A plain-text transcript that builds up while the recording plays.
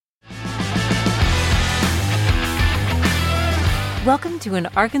Welcome to an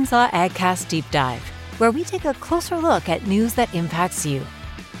Arkansas AgCast Deep Dive, where we take a closer look at news that impacts you.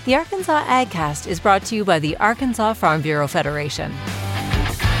 The Arkansas AgCast is brought to you by the Arkansas Farm Bureau Federation.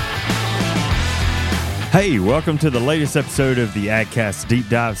 Hey, welcome to the latest episode of the AgCast Deep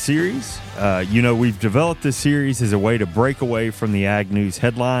Dive series. We've developed this series as a way to break away from the ag news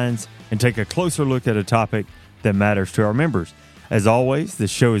headlines and take a closer look at a topic that matters to our members. As always, this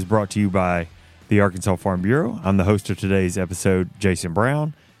show is brought to you by the Arkansas Farm Bureau. I'm the host of today's episode, Jason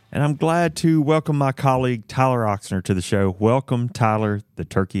Brown, and I'm glad to welcome my colleague, Tyler Oxner, to the show. Welcome, Tyler, the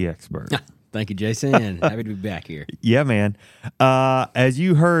turkey expert. Thank you, Jason, and happy to be back here. Yeah, man. As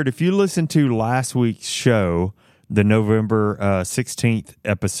you heard, if you listened to last week's show, the November 16th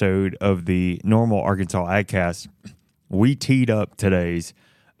episode of the normal Arkansas AgCast, we teed up today's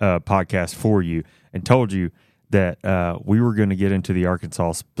podcast for you and told you that we were going to get into the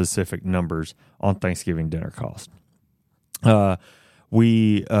Arkansas-specific numbers on Thanksgiving dinner cost.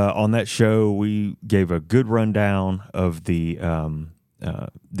 We on that show, we gave a good rundown of the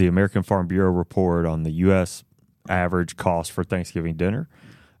American Farm Bureau report on the U.S. average cost for Thanksgiving dinner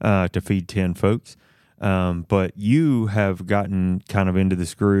to feed 10 folks. But you have gotten kind of into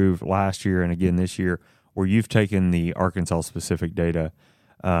this groove last year and again this year where you've taken the Arkansas-specific data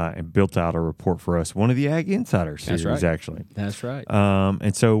and built out a report for us, one of the Ag Insider series, That's right. actually. That's right.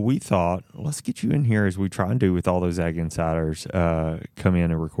 And so we thought, let's get you in here as we try and do with all those Ag Insiders, come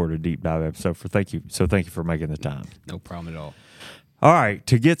in and record a deep dive episode. Thank you for making the time. No problem at all. All right,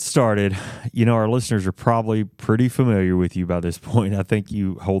 to get started, our listeners are probably pretty familiar with you by this point. I think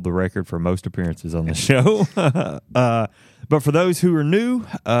you hold the record for most appearances on the show. But for those who are new,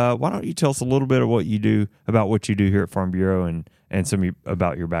 why don't you tell us a little bit of what you do here at Farm Bureau and some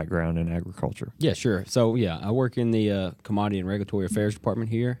about your background in agriculture? Yeah, sure. So, I work in the Commodity and Regulatory Affairs Department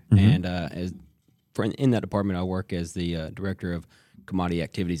here, Mm-hmm. and in that department, I work as the Director of Commodity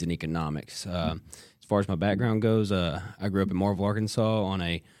Activities and Economics. As far as my background goes, I grew up in Marvell, Arkansas on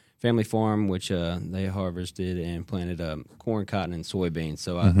a family farm, which they harvested and planted corn, cotton, and soybeans.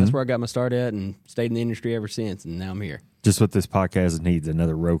 So that's where I got my start at and stayed in the industry ever since, and now I'm here. Just what this podcast needs,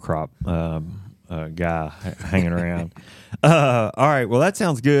 another row crop guy hanging around. All right, well, that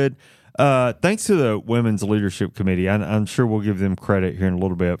sounds good. Thanks to the Women's Leadership Committee. I'm sure we'll give them credit here in a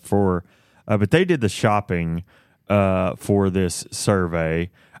little bit but they did the shopping for this survey.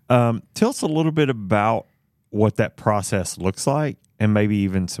 Tell us a little bit about what that process looks like and maybe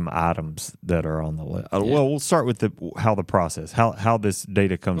even some items that are on the list. Well, we'll start with how this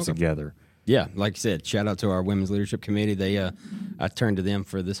data comes together. Yeah, like you said, shout out to our Women's Leadership Committee. I turned to them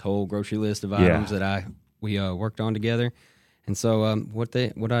for this whole grocery list of items that we worked on together. And so what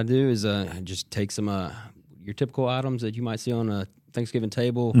I do is I just take some your typical items that you might see on a Thanksgiving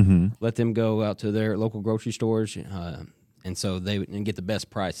table, let them go out to their local grocery stores, and so they can get the best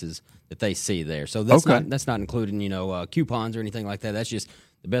prices that they see there. So that's not including coupons or anything like that. That's just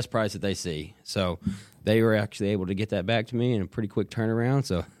the best price that they see. So they were actually able to get that back to me in a pretty quick turnaround.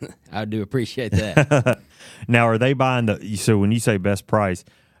 So I do appreciate that. Now, are they buying so when you say best price,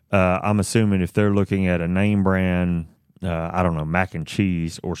 I'm assuming if they're looking at a name brand, mac and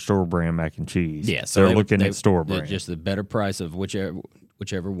cheese or store brand mac and cheese. Yeah, so they're looking at store brand. Just the better price of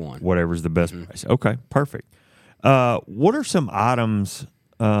whichever one. Whatever's the best price. Okay, perfect. What are some items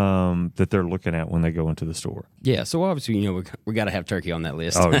that they're looking at when they go into the store? Yeah, so obviously, we got to have turkey on that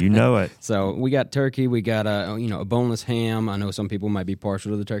list. Oh, you know it. So we got turkey. We got a boneless ham. I know some people might be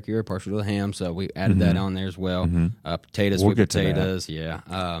partial to the turkey or partial to the ham, so we added that on there as well. Potatoes, sweet potatoes,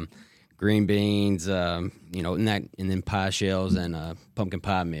 green beans, and then pie shells and pumpkin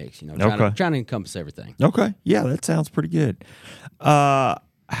pie mix. Trying to encompass everything. Okay, yeah, that sounds pretty good.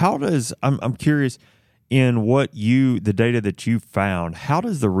 I'm curious. In the data that you found, how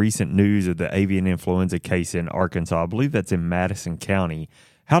does the recent news of the avian influenza case in Arkansas, I believe that's in Madison County,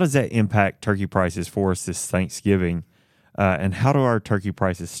 how does that impact turkey prices for us this Thanksgiving? And how do our turkey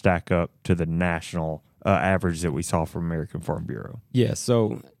prices stack up to the national average that we saw from American Farm Bureau? Yeah,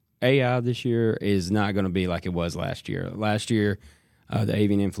 so AI this year is not going to be like it was last year. Last year, the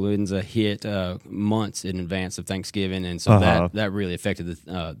avian influenza hit months in advance of Thanksgiving, and so that really affected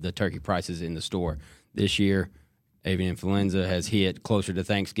the turkey prices in the store. This year, avian influenza has hit closer to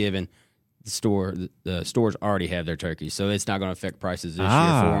Thanksgiving. The stores already have their turkeys, so it's not going to affect prices this year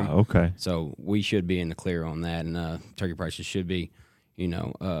for them. Okay. So we should be in the clear on that, and turkey prices should be,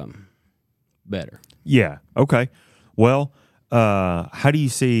 better. Yeah. Okay. Well, how do you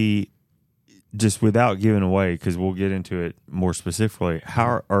see, just without giving away, because we'll get into it more specifically,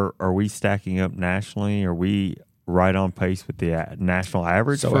 how are we stacking up nationally? Are we right on pace with the national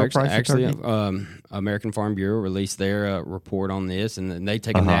average for a price of turkey? American Farm Bureau released their report on this, and then they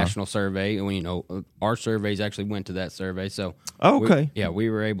take a national survey. And our surveys actually went to that survey. So, we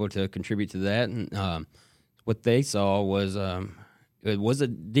were able to contribute to that. And what they saw was it was a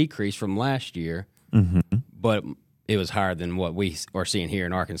decrease from last year, but it was higher than what we are seeing here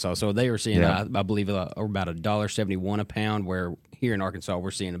in Arkansas. So they were seeing, I believe, about $1.71 a pound, where here in Arkansas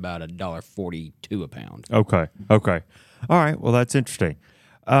we're seeing about $1.42 a pound. Okay. All right. Well, that's interesting.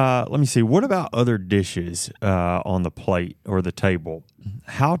 Let me see. What about other dishes on the plate or the table?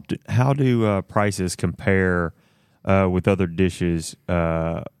 How do prices compare with other dishes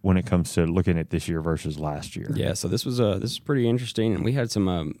when it comes to looking at this year versus last year? Yeah. So this is pretty interesting, and we had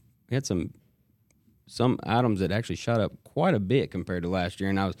some items that actually shot up quite a bit compared to last year,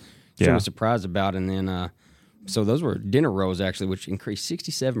 and I was sort of surprised about. And then, so those were dinner rolls actually, which increased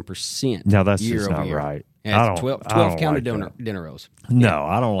 67%. Now that's year just over not year. right. Yeah, 12 counted like dinner rolls. No,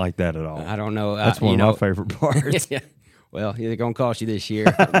 I don't like that at all. I don't know. That's one of my favorite parts. Well, they're going to cost you this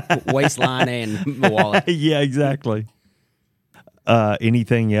year, waistline and wallet. Yeah, exactly.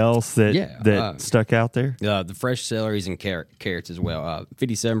 Anything else that stuck out there? The fresh celeries and carrots as well,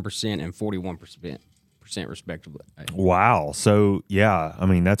 57% and 41% respectively. Wow. So I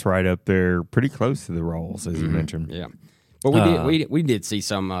mean that's right up there, pretty close to the rolls as you mentioned. Yeah, but we did see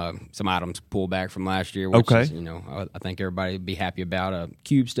some items pull back from last year. Which is, I think everybody would be happy about.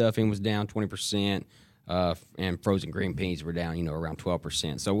 Cube stuffing was down 20%. And frozen green peas were down, around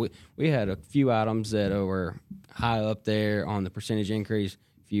 12%. So we had a few items that were high up there on the percentage increase,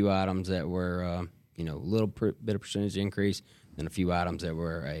 a few items that were, a little bit of percentage increase, and a few items that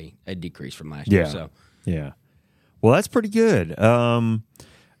were a decrease from last year. So well, that's pretty good. Was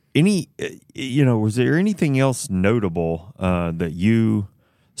there anything else notable that you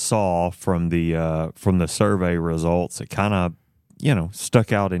saw from the survey results that kind of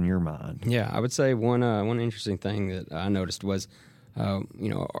stuck out in your mind? Yeah, I would say one interesting thing that I noticed was,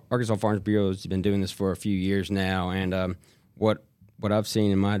 Arkansas Farms Bureau has been doing this for a few years now, and what I've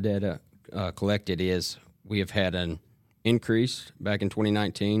seen in my data collected is we have had an increase back in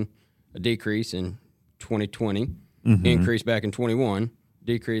 2019, a decrease in 2020, increase back in 21,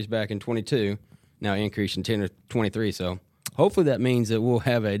 decrease back in 22, now increase in 10 or 23. So hopefully that means that we'll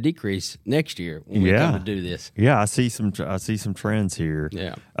have a decrease next year when we come to do this. Yeah, I see some trends here.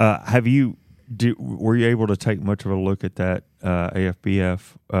 Yeah. Were you able to take much of a look at that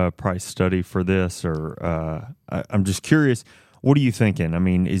AFBF price study for this, or I'm just curious, what are you thinking? I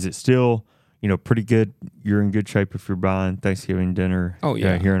mean, is it still pretty good? You're in good shape if you're buying Thanksgiving dinner. Oh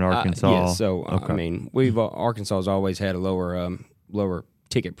yeah, here in Arkansas. Yes. So I mean, Arkansas has always had a lower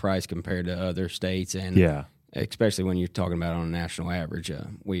ticket price compared to other states, and especially when you're talking about on a national average,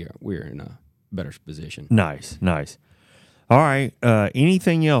 we're in a better position. Nice. All right.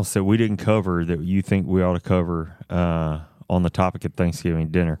 Anything else that we didn't cover that you think we ought to cover on the topic of Thanksgiving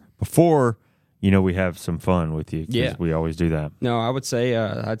dinner before we have some fun with you? Because we always do that. No, I would say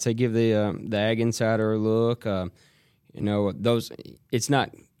give the Ag Insider a look. Those, it's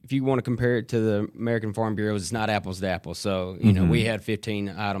not. If you want to compare it to the American Farm Bureau, it's not apples to apples. So we had 15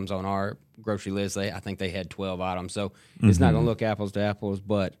 items on our grocery list. I think they had 12 items. So it's not going to look apples to apples,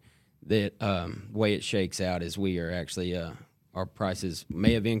 but the way it shakes out is we are actually our prices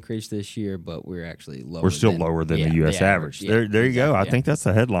may have increased this year, but we're actually lower. We're still lower than the U.S. average. Yeah, there you go. I think that's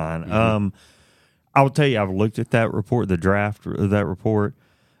the headline. I will tell you, I've looked at that report, the draft of that report,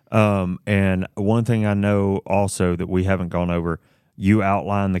 and one thing I know also that we haven't gone over, you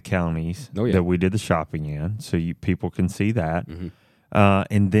outline the counties that we did the shopping in, so people can see that,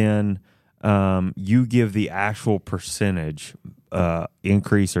 and then you give the actual percentage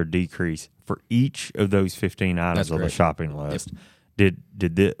increase or decrease for each of those 15 items on the shopping list. Yep.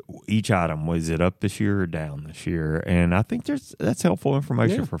 Did each item, was it up this year or down this year? And I think that's helpful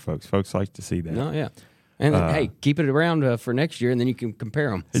information for folks. Folks like to see that. No, yeah. And hey, keep it around for next year, and then you can compare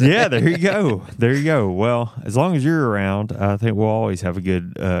them. Yeah, there you go. There you go. Well, as long as you're around, I think we'll always have a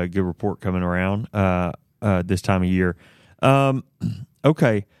good report coming around this time of year.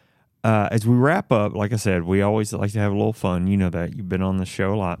 Okay. As we wrap up, like I said, we always like to have a little fun. You know that. You've been on the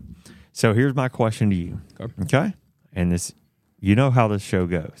show a lot. So here's my question to you. Okay? And this, you know how this show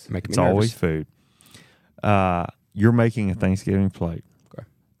goes. It's always food. You're making a Thanksgiving plate. Okay.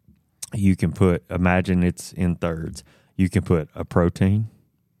 You can imagine it's in thirds. You can put a protein,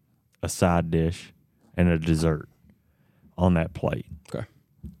 a side dish, and a dessert on that plate. Okay.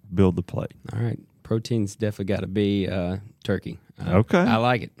 Build the plate. All right. protein's definitely got to be turkey. Okay. I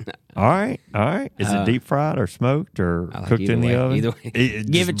like it. All right. Is it deep fried or smoked or I like cooked either in the way. oven? Either way. Just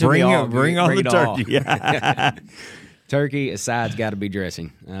Give it to me all. Bring on the it all. turkey. Yeah. Turkey, aside's got to be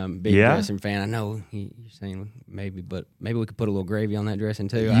dressing. Big Yeah. dressing fan. I know you're saying maybe, but maybe we could put a little gravy on that dressing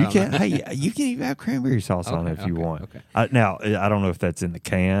too. You can. Hey, you can even have cranberry sauce on it if you want. Okay. Now, I don't know if that's in the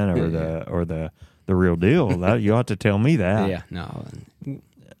can or the real deal. You ought to tell me that. Yeah, no.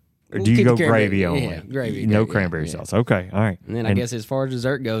 Or do you keep go the gravy cranberry- only? yeah, gravy, No yeah, cranberry yeah. sauce. Okay. All right. And then I guess as far as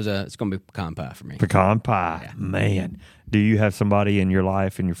dessert goes, it's going to be pecan pie for me. Pecan pie. Man, do you have somebody in your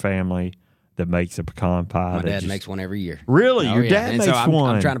life and your family that makes a pecan pie? My dad makes one every year. Really? Oh, Your yeah. dad And makes so I'm,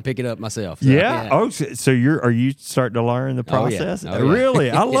 one? I'm trying to pick it up myself. So, Yeah. Oh, so are you starting to learn the Oh, yeah. process? Oh, yeah. Really?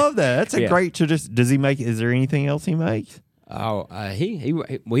 I love that. That's a Yeah. great tradition. Does he make? Is there anything else he makes? Oh,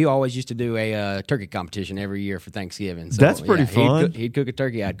 we always used to do a turkey competition every year for Thanksgiving. So, That's pretty fun. He'd cook a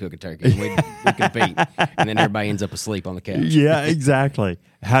turkey, I'd cook a turkey. And we'd compete, and then everybody ends up asleep on the couch. Yeah, exactly.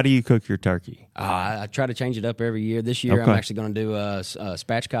 How do you cook your turkey? I try to change it up every year. This year, Okay. I'm actually going to do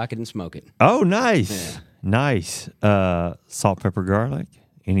spatchcock it and smoke it. Oh, nice. Yeah. Nice. Salt, pepper, garlic.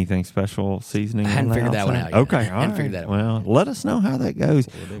 Anything special seasoning? I hadn't on the figured that one outside? out yet. Okay, I hadn't figured that one Well, let us know how that goes.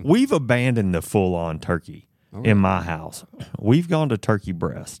 We've abandoned the full-on turkey in my house. We've gone to turkey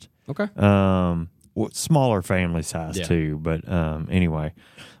breast. Okay. Smaller family size Yeah. too, but anyway.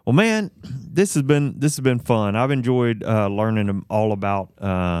 Well, man, this has been fun. I've enjoyed learning all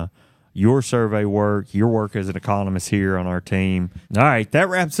about your survey work, your work as an economist here on our team. All right, that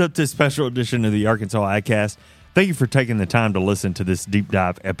wraps up this special edition of the Arkansas AgCast. Thank you for taking the time to listen to this deep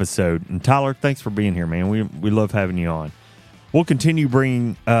dive episode. And Tyler, thanks for being here, man. We love having you on. We'll continue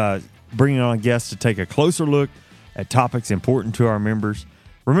bringing on guests to take a closer look at topics important to our members.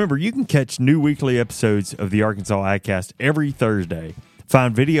 Remember, you can catch new weekly episodes of the Arkansas AgCast every Thursday.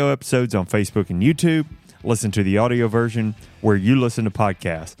 Find video episodes on Facebook and YouTube. Listen to the audio version where you listen to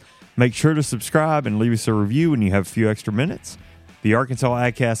podcasts. Make sure to subscribe and leave us a review when you have a few extra minutes. The Arkansas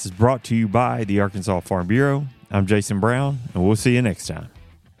AgCast is brought to you by the Arkansas Farm Bureau. I'm Jason Brown, and we'll see you next time.